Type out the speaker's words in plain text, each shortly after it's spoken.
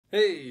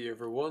Hey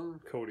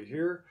everyone, Cody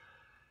here,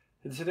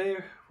 and today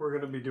we're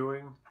going to be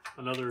doing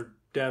another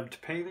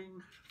dabbed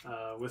painting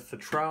with the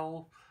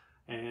trowel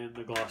and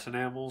the gloss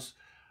enamels.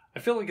 I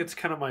feel like it's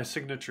kind of my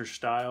signature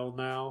style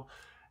now,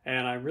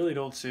 and I really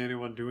don't see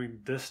anyone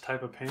doing this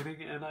type of painting,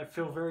 and I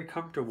feel very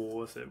comfortable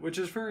with it, which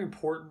is very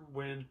important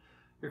when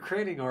you're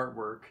creating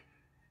artwork.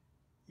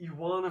 You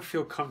want to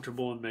feel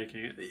comfortable in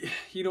making it.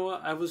 You know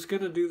what, I was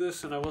going to do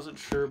this and I wasn't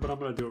sure, but I'm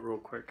going to do it real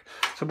quick.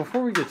 So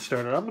before we get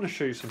started, I'm going to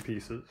show you some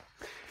pieces.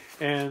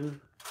 And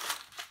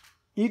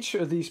each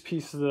of these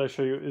pieces that I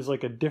show you is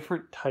like a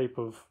different type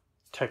of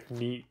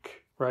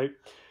technique, right?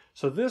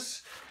 So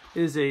this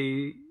is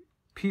a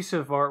piece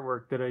of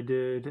artwork that I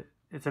did.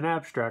 It's an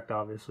abstract,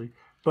 obviously,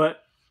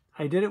 but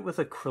I did it with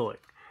acrylic.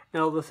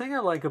 Now, the thing I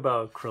like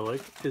about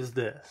acrylic is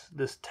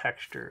this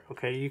texture,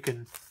 okay? You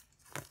can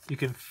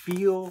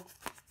feel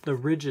the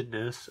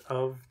rigidness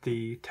of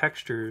the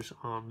textures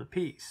on the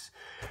piece.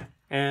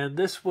 And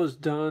this was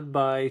done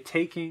by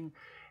taking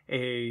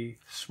a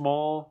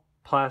small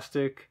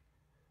plastic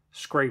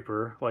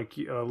scraper, like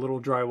a little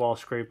drywall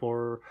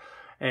scraper,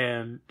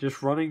 and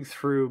just running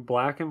through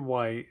black and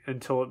white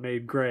until it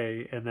made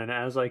gray. And then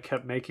as I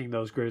kept making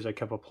those grays, I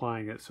kept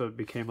applying it, so it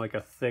became like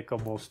a thick,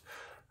 almost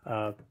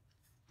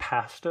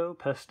pesto,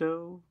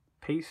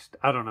 paste.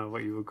 I don't know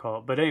what you would call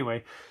it, but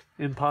anyway,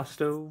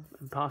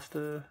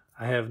 impasta.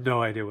 I have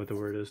no idea what the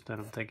word is that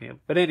I'm thinking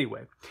of. But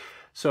anyway,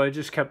 so I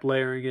just kept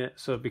layering it,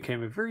 so it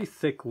became a very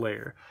thick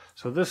layer.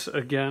 So this,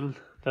 again,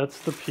 that's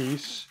the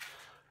piece,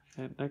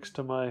 and next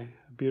to my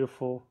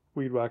beautiful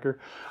weed whacker.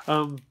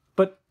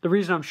 But the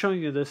reason I'm showing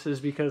you this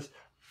is because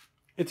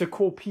it's a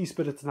cool piece,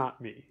 but it's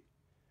not me.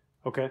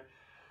 Okay?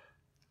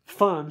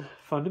 Fun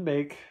to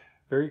make,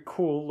 very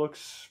cool,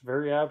 looks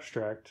very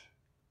abstract,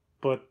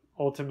 but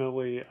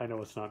ultimately I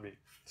know it's not me.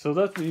 So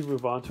let me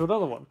move on to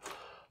another one.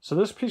 So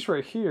this piece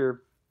right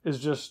here is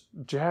just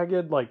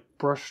jagged like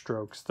brush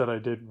strokes that I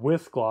did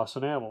with gloss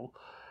enamel.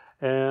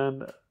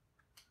 And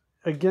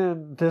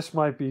again, this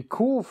might be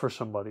cool for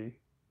somebody.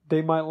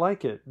 They might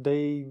like it.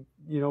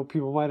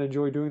 People might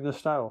enjoy doing this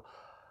style.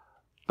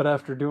 But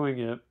after doing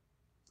it,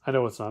 I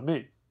know it's not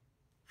me.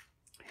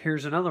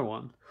 Here's another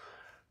one.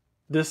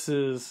 This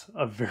is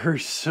a very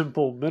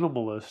simple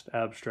minimalist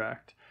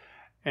abstract.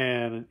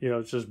 And,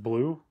 it's just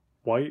blue,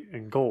 white,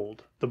 and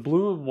gold. The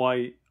blue and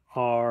white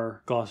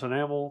are gloss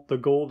enamel. The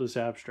gold is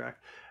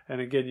abstract.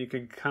 And again, you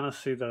can kind of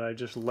see that I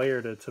just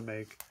layered it to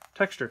make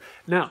texture.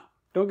 Now,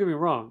 don't get me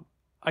wrong.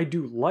 I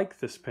do like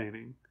this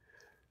painting,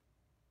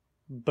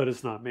 but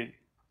it's not me.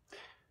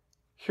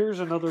 Here's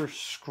another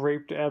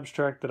scraped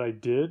abstract that I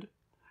did.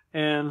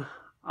 And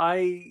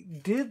I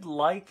did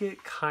like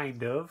it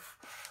kind of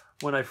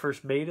when I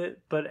first made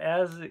it, but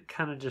as it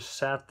kind of just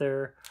sat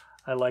there,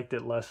 I liked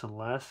it less and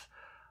less.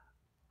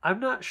 I'm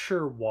not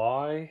sure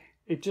why.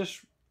 It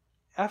just,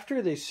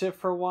 after they sit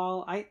for a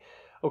while,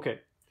 okay,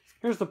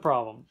 here's the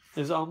problem,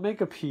 is I'll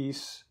make a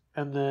piece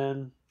and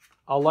then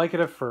I'll like it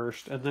at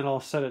first and then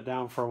I'll set it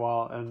down for a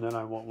while and then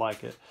I won't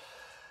like it.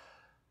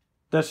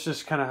 That's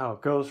just kind of how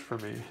it goes for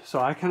me. So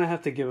I kind of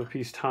have to give a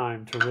piece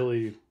time to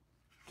really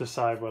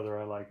decide whether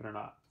I like it or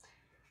not.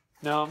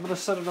 Now I'm going to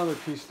set another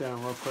piece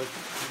down real quick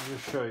and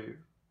just show you.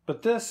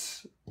 But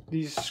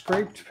these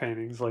scraped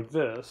paintings like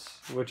this,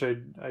 which I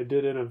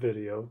did in a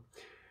video,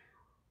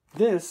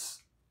 this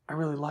I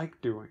really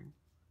like doing.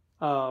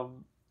 I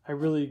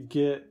really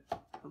get,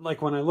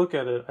 like when I look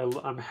at it,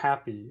 I'm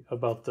happy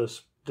about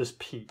this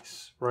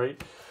piece, right?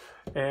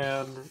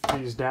 And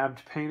these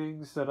dabbed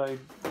paintings that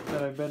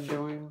I've been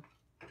doing,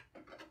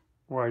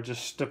 where I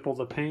just stipple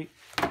the paint,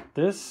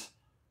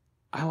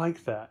 I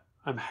like that.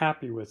 I'm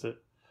happy with it.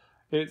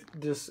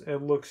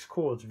 It looks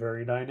cool. It's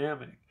very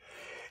dynamic.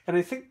 And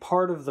I think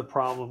part of the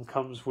problem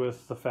comes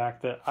with the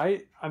fact that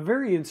I'm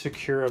very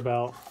insecure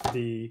about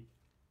the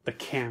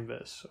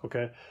canvas,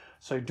 okay?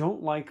 So I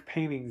don't like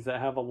paintings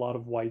that have a lot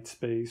of white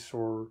space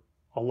or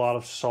a lot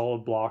of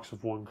solid blocks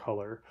of one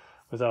color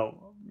without,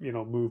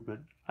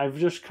 movement. I've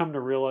just come to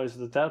realize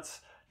that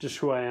that's just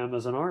who I am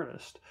as an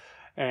artist.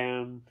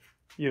 And,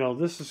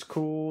 this is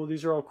cool.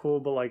 These are all cool,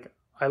 but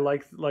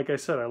like I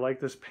said, I like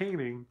this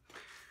painting,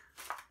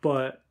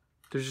 but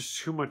there's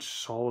just too much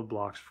solid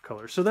blocks of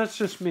color. So that's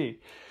just me.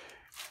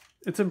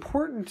 It's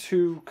important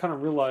to kind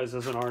of realize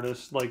as an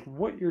artist, like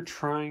what you're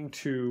trying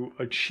to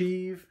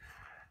achieve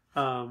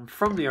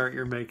from the art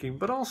you're making,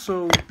 but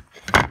also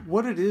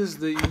what it is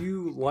that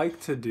you like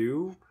to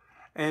do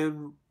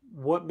and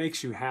what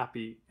makes you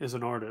happy as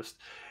an artist.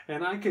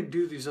 And I could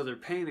do these other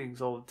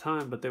paintings all the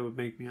time, but they would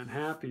make me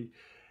unhappy.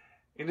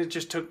 And it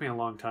just took me a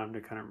long time to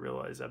kind of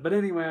realize that. But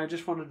anyway, I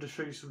just wanted to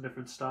show you some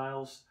different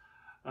styles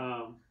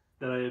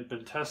that I had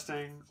been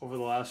testing over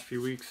the last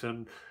few weeks,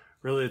 and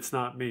really it's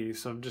not me.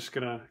 So I'm just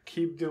going to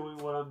keep doing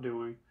what I'm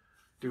doing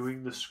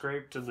the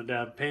scraped and the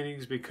dabbed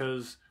paintings,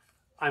 because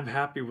I'm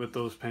happy with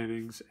those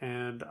paintings,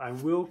 and I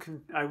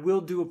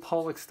will do a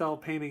Pollock style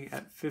painting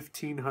at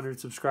 1,500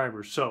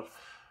 subscribers. So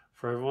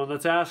for everyone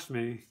that's asked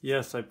me,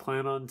 yes, I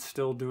plan on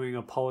still doing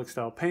a Pollock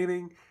style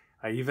painting.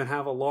 I even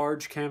have a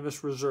large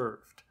canvas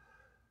reserved.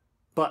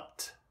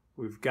 But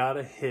we've got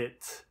to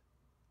hit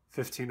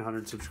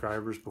 1,500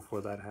 subscribers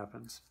before that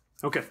happens.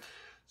 Okay,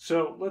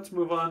 so let's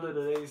move on to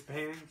today's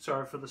painting.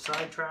 Sorry for the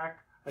sidetrack.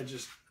 I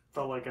just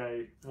felt like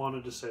I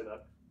wanted to say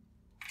that.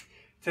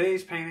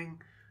 Today's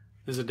painting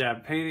is a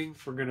dab painting.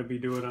 We're going to be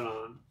doing it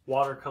on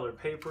watercolor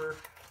paper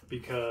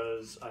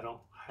because I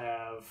don't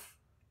have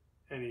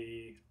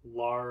any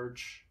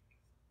large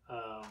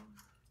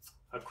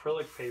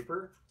acrylic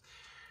paper.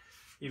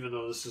 Even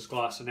though this is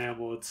gloss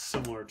enamel, it's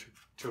similar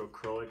to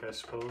acrylic, I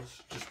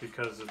suppose, just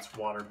because it's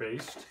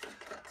water-based.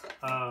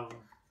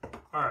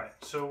 Alright,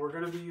 so we're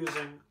going to be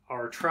using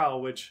our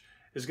trowel, which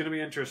is going to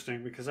be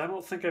interesting because I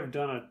don't think I've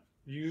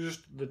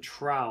used the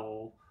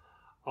trowel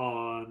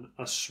on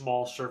a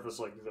small surface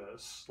like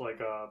this, like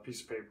a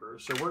piece of paper.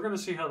 So we're going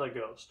to see how that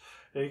goes.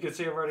 And you can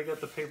see I've already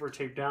got the paper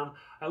taped down.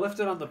 I left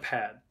it on the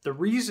pad. The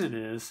reason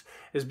is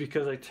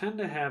because I tend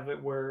to have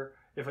it where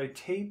if I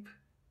tape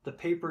the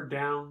paper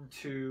down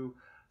to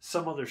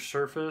some other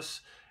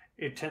surface,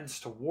 it tends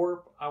to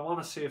warp. I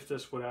want to see if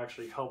this would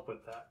actually help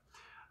with that.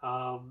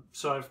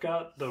 So I've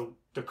got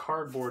the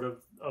cardboard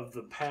of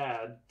the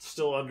pad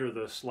still under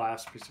this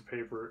last piece of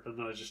paper, and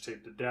then I just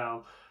taped it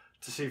down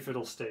to see if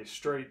it'll stay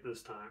straight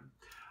this time.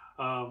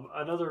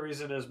 Another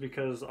reason is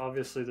because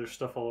obviously there's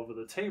stuff all over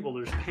the table.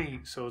 There's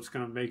paint, so it's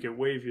going to make it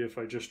wavy if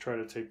I just try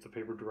to tape the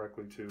paper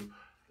directly to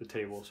the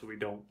table, so we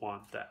don't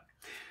want that.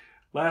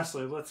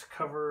 Lastly, let's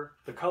cover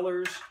the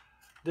colors.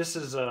 This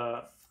is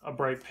a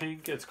bright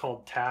pink. It's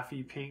called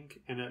taffy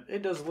pink, and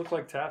it does look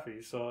like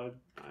taffy, so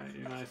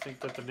I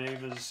think that the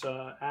name is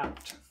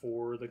apt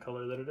for the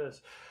color that it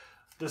is.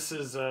 This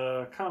is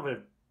kind of a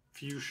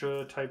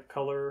fuchsia type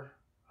color.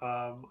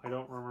 I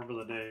don't remember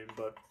the name,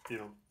 but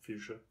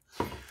fuchsia.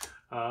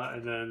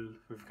 And then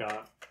we've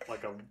got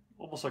like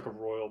almost like a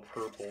royal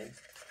purple.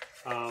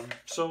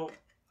 So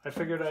I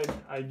figured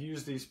I'd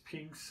use these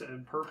pinks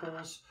and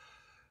purples,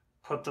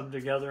 put them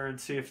together and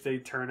see if they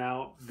turn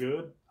out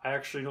good. I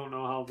actually don't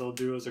know how they'll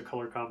do as a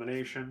color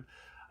combination.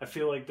 I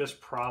feel like this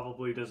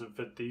probably doesn't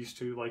fit these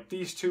two. Like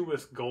these two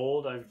with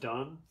gold I've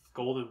done,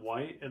 gold and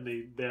white, and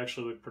they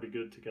actually look pretty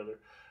good together.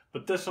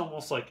 But this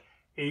almost like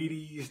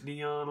 80s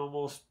neon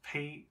almost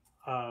paint,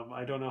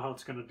 I don't know how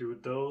it's going to do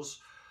with those.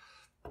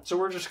 So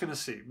we're just going to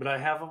see. But I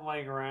have them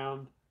laying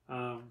around.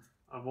 I'm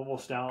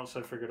almost out, so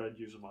I figured I'd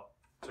use them up.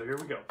 So here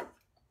we go.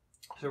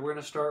 So we're going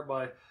to start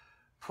by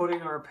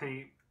putting our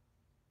paint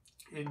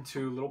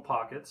into little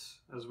pockets,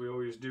 as we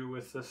always do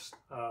with this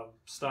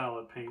style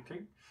of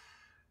painting.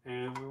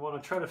 And we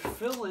want to try to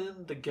fill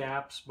in the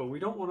gaps, but we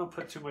don't want to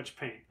put too much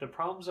paint. The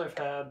problems I've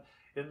had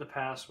in the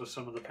past with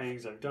some of the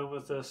paintings I've done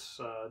with this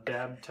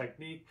dab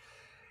technique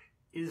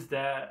is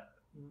that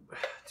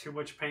too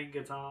much paint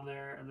gets on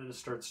there and then it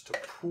starts to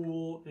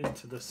pool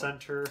into the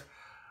center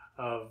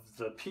of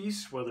the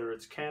piece, whether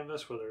it's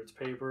canvas, whether it's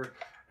paper,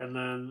 and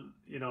then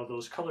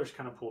those colors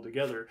kind of pull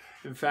together.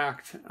 In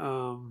fact,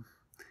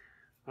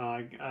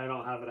 I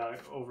don't have it out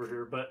over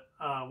here, but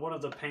one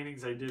of the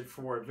paintings I did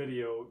for a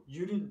video,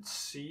 you didn't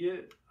see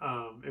it.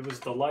 It was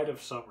the light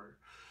of summer.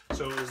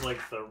 So it was like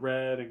the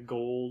red and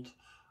gold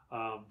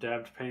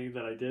dabbed painting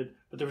that I did,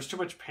 but there was too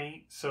much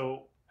paint.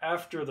 So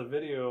after the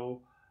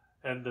video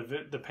and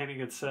the painting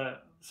had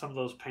set, some of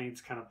those paints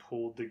kind of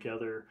pulled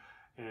together,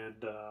 and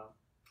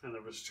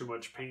there was too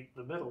much paint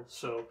in the middle.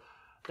 So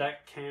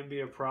that can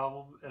be a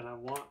problem, and I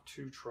want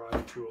to try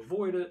to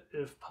avoid it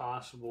if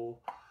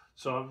possible.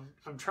 So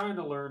I'm trying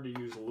to learn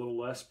to use a little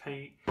less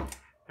paint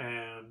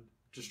and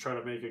just try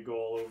to make it go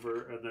all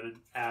over and then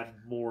add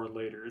more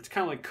later. It's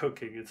kind of like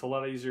cooking. It's a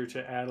lot easier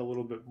to add a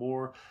little bit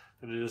more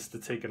than it is to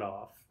take it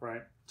off,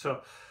 right?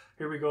 So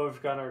here we go.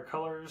 We've got our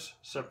colors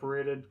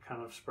separated,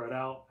 kind of spread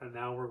out, and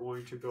now we're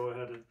going to go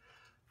ahead and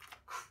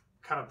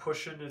kind of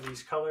push into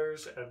these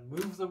colors and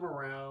move them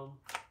around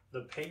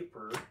the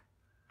paper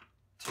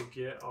to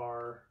get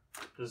our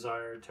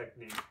desired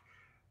technique.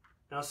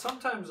 Now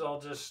sometimes I'll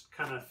just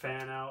kind of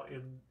fan out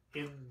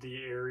in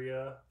the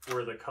area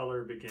where the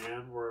color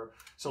began.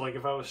 So like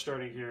if I was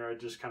starting here, I'd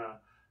just kind of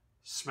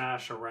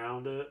smash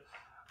around it.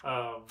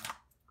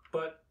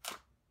 But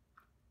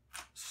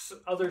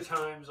other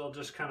times I'll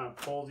just kind of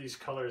pull these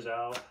colors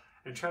out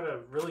and try to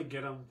really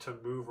get them to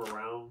move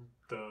around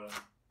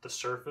the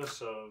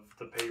surface of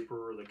the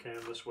paper or the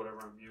canvas, whatever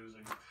I'm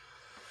using.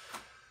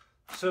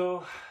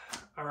 So,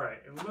 all right,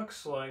 it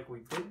looks like we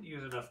didn't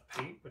use enough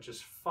paint, which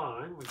is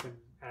fine. We can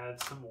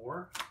add some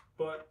more.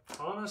 But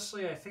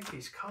honestly, I think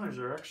these colors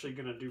are actually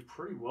going to do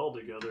pretty well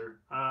together.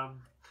 I'm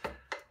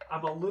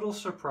a little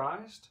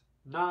surprised.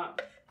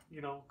 Not,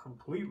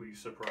 completely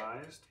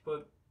surprised,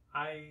 but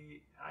I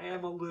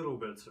am a little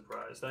bit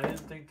surprised. I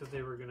didn't think that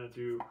they were going to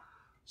do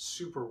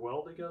super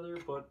well together,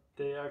 but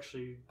they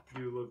actually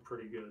do look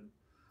pretty good.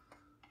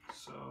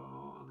 So,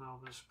 and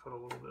I'll just put a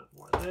little bit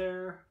more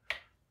there.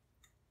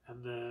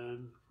 And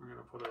then we're going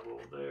to put a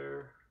little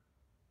there,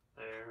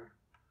 there,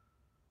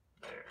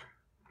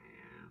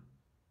 and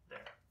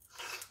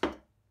there.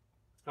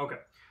 Okay,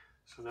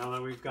 so now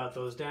that we've got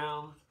those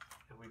down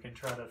and we can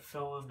try to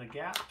fill in the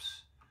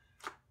gaps,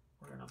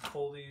 we're going to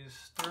pull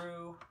these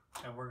through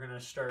and we're going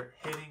to start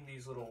hitting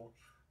these little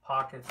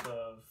pockets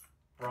of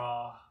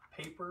raw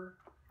paper.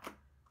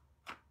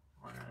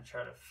 We're going to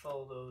try to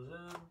fill those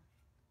in.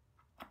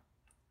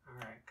 All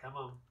right, come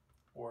on,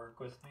 work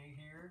with me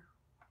here.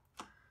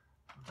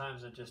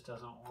 Sometimes it just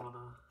doesn't want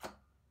to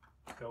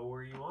go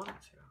where you want it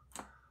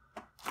to.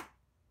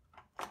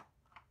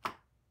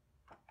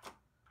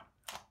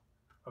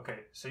 Okay,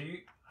 so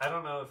I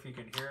don't know if you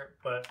can hear it,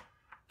 but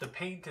the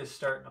paint is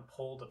starting to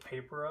pull the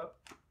paper up.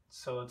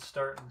 So it's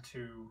starting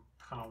to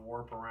kind of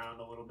warp around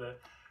a little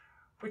bit,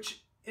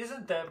 which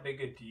isn't that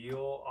big a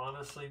deal,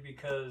 honestly,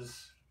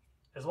 because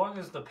as long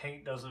as the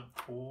paint doesn't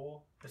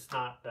pool, it's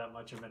not that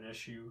much of an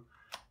issue,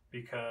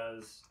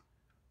 because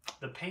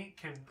the paint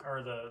can,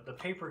 or the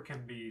paper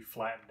can be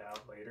flattened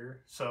out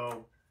later.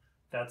 So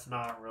that's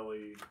not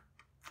really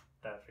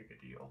that big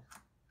a deal.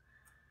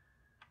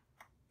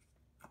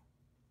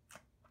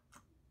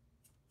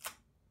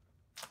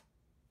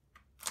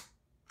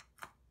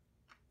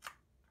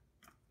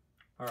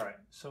 All right,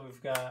 so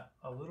we've got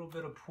a little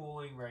bit of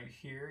pooling right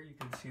here. You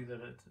can see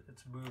that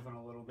it's moving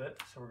a little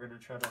bit. So we're going to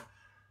try to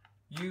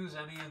use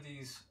any of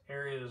these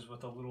areas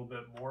with a little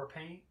bit more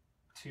paint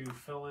to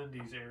fill in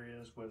these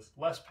areas with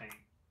less paint.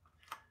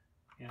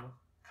 You know,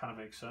 kind of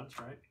makes sense,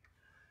 right?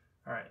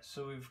 All right,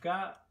 so we've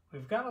got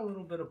a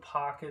little bit of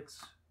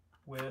pockets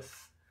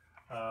with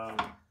a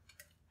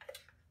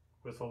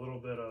little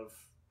bit of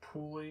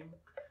pooling.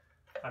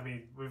 I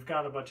mean, we've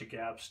got a bunch of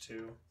gaps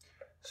too.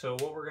 So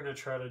what we're going to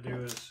try to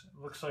do is, it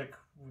looks like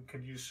we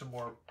could use some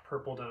more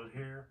purple down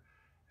here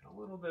and a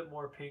little bit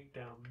more pink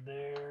down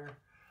there.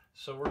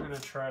 So we're going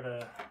to try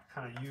to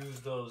kind of use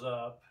those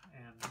up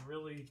and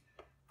really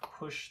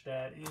push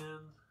that in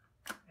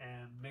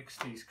and mix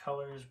these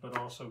colors, but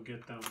also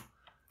get them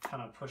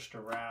kind of pushed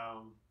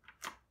around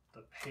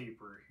the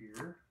paper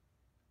here.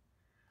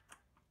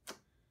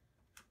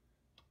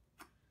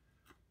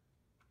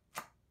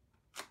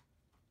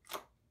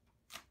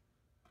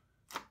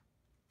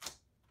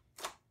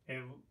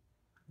 And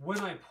when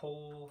I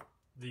pull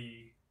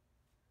the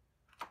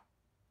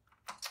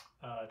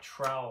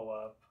trowel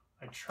up,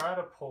 I try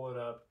to pull it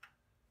up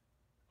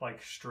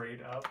like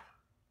straight up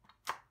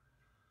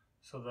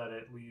so that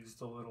it leaves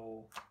the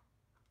little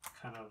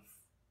kind of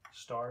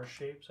star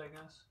shapes, I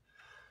guess.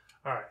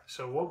 All right,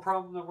 so one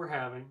problem that we're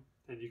having,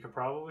 and you can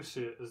probably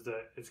see it, is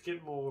that it's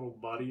getting a little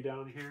muddy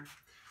down here.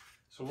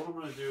 So what I'm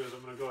going to do is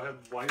I'm going to go ahead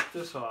and wipe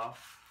this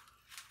off,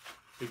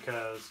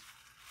 because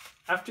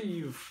after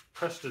you've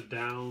pressed it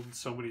down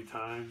so many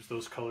times,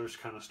 those colors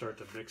kind of start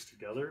to mix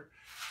together.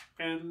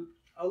 And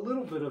a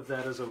little bit of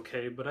that is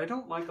okay, but I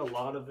don't like a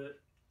lot of it,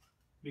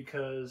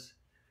 because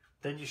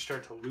then you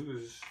start to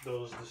lose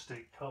those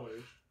distinct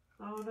colors.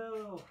 Oh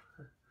no!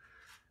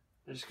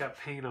 I just got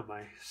paint on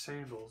my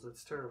sandals.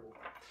 That's terrible.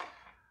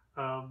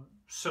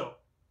 So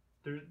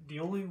the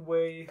only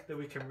way that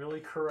we can really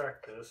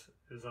correct this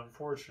is,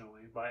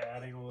 unfortunately, by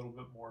adding a little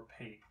bit more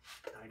paint.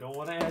 I don't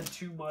want to add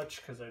too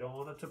much because I don't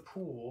want it to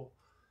pool,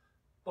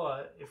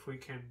 but if we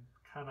can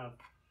kind of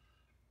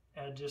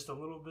add just a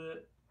little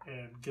bit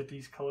and get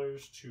these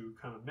colors to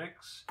kind of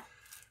mix,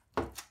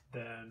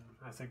 then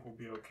I think we'll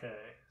be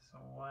okay. So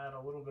we'll add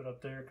a little bit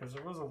up there because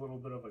there was a little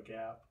bit of a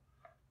gap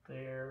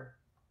there,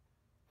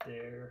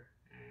 there,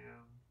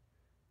 and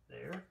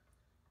there.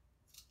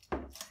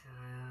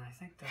 And I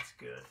think that's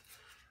good.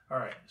 All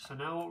right, so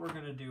now what we're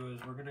going to do is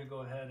we're going to go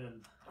ahead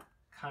and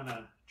kind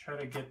of try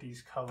to get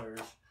these colors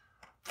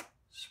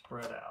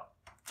spread out.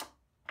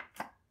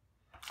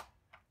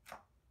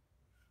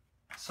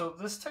 So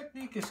this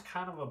technique is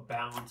kind of a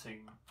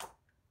balancing,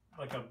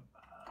 like a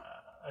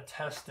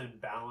test in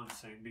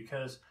balancing,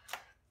 because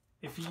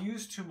if you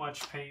use too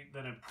much paint,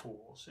 then it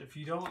pools. If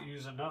you don't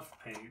use enough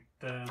paint,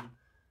 then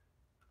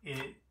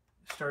it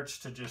starts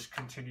to just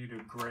continue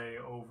to gray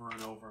over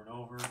and over and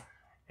over,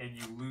 and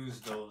you lose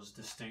those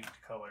distinct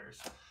colors.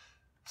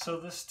 So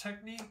this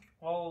technique,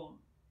 while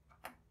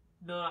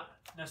not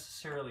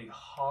necessarily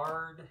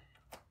hard,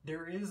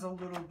 there is a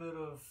little bit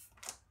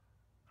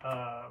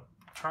of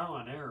trial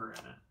and error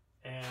in it,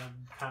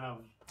 and kind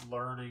of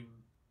learning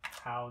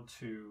how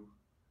to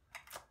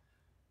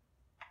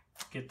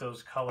get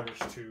those colors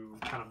to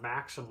kind of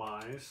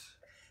maximize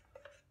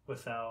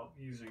without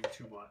using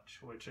too much,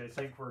 which I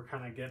think we're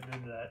kind of getting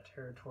into that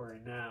territory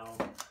now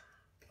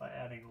by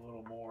adding a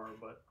little more.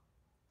 But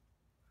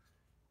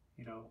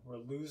you know, we're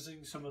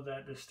losing some of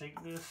that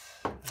distinctness,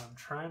 and I'm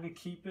trying to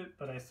keep it,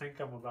 but I think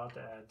I'm about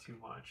to add too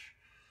much.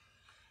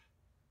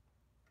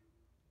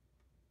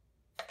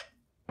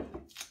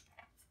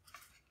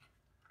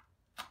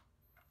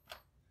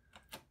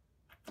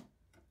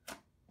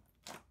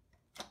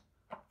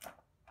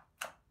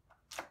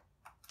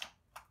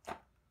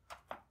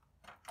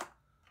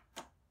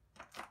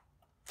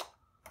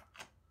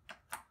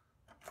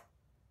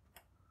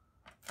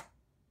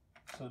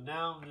 So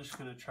now I'm just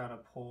going to try to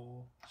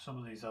pull some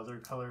of these other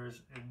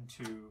colors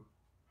into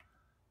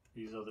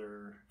these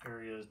other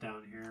areas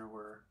down here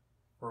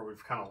where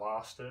we've kind of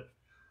lost it,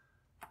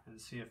 and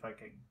see if I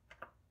can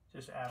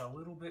just add a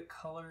little bit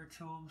color to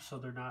them so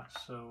they're not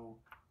so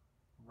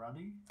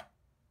runny.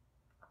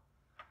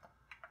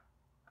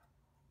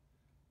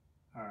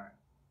 All right.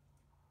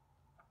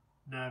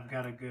 Now I've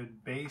got a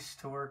good base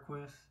to work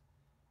with.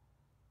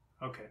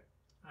 Okay,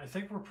 I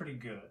think we're pretty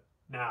good.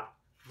 Now,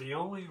 the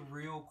only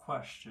real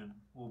question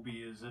will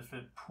be is if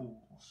it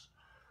pools.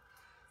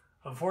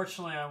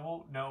 Unfortunately, I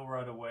won't know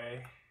right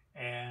away,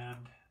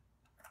 and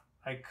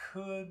I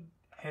could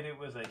hit it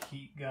with a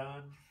heat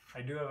gun.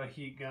 I do have a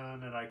heat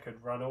gun, and I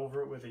could run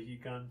over it with a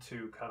heat gun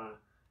to kind of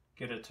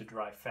get it to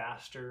dry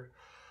faster.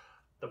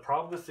 The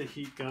problem with the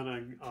heat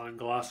gun on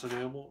gloss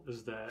enamel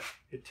is that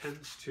it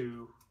tends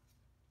to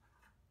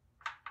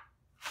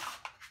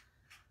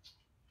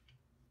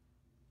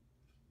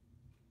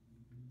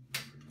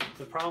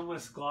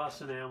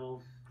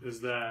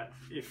is that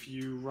if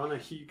you run a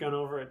heat gun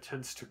over it,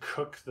 tends to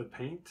cook the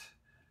paint.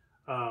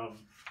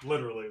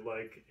 Literally,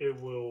 like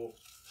it will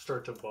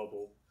start to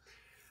bubble.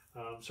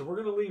 So we're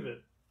going to leave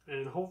it,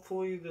 and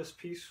hopefully this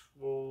piece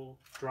will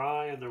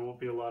dry and there won't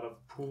be a lot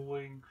of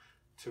pooling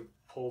to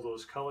pull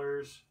those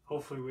colors.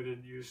 Hopefully we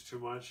didn't use too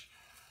much.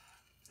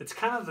 It's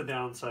kind of the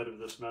downside of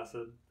this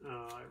method.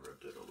 I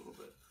ripped it a little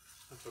bit.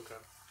 That's okay.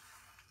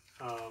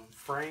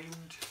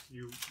 Framed,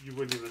 you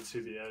wouldn't even see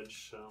the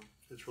edge, so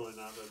it's really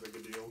not that big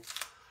a deal.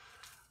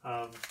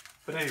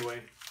 But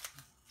anyway,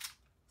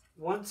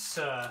 once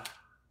I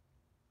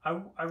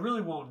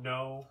really won't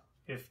know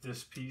if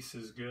this piece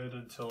is good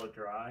until it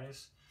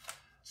dries.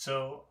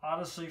 So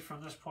honestly,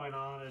 from this point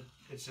on,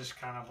 it's just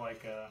kind of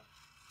like a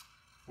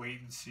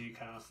wait and see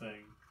kind of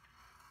thing.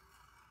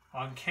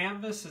 On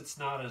canvas, it's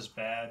not as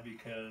bad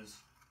because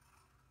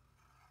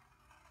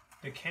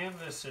the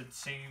canvas, it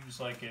seems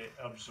like it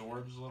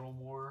absorbs a little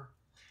more,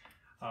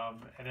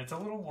 and it's a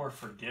little more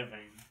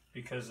forgiving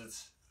because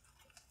it's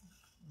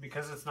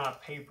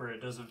not paper.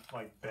 It doesn't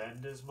like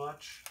bend as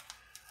much.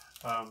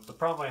 The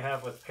problem I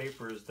have with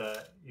paper is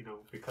that, you know,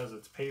 because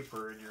it's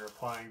paper and you're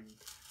applying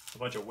a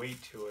bunch of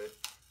weight to it,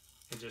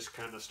 it just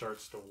kind of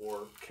starts to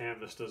warp.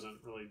 Canvas doesn't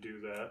really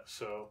do that,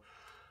 so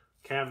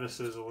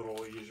canvas is a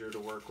little easier to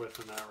work with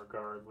in that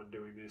regard when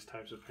doing these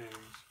types of paintings.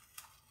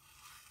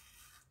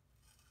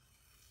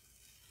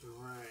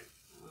 Alright,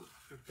 well,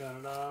 I've got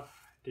it off.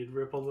 Did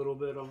rip a little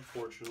bit,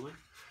 unfortunately.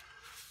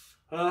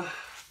 But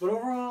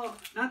overall,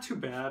 not too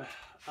bad.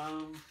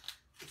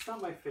 It's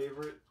not my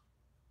favorite.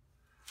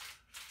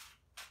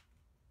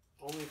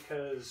 Only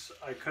because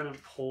I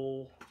couldn't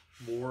pull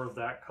more of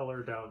that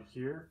color down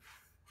here.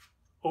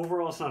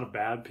 Overall, it's not a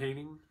bad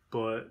painting,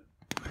 but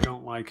I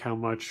don't like how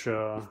much,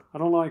 I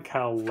don't like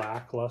how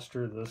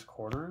lackluster this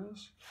corner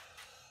is.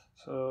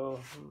 So,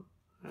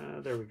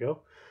 there we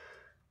go.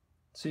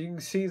 So you can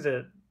see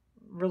that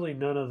really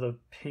none of the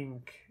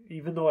pink,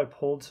 even though I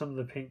pulled some of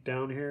the pink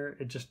down here,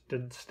 it just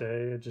didn't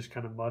stay. It just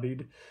kind of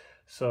muddied.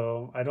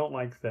 So I don't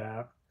like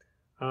that.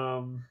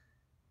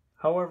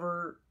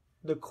 However,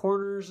 the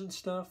corners and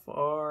stuff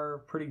are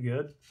pretty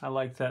good. I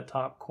like that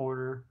top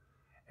corner,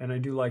 and I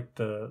do like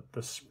the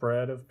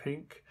spread of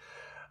pink.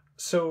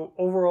 So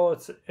overall,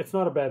 it's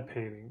not a bad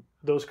painting.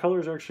 Those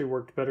colors actually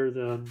worked better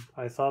than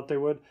I thought they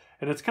would,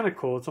 and it's kind of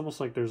cool. It's almost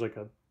like there's like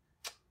a,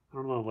 I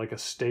don't know, like a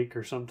steak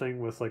or something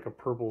with like a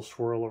purple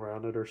swirl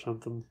around it or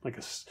something, like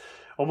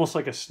almost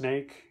like a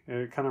snake.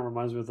 It kind of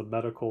reminds me of the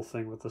medical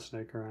thing with the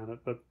snake around it.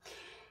 But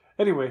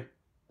anyway,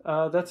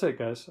 that's it,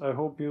 guys. I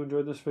hope you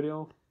enjoyed this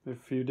video.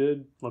 If you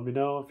did, let me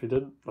know. If you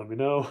didn't, let me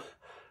know.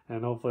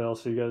 And hopefully I'll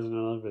see you guys in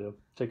another video.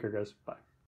 Take care, guys. Bye.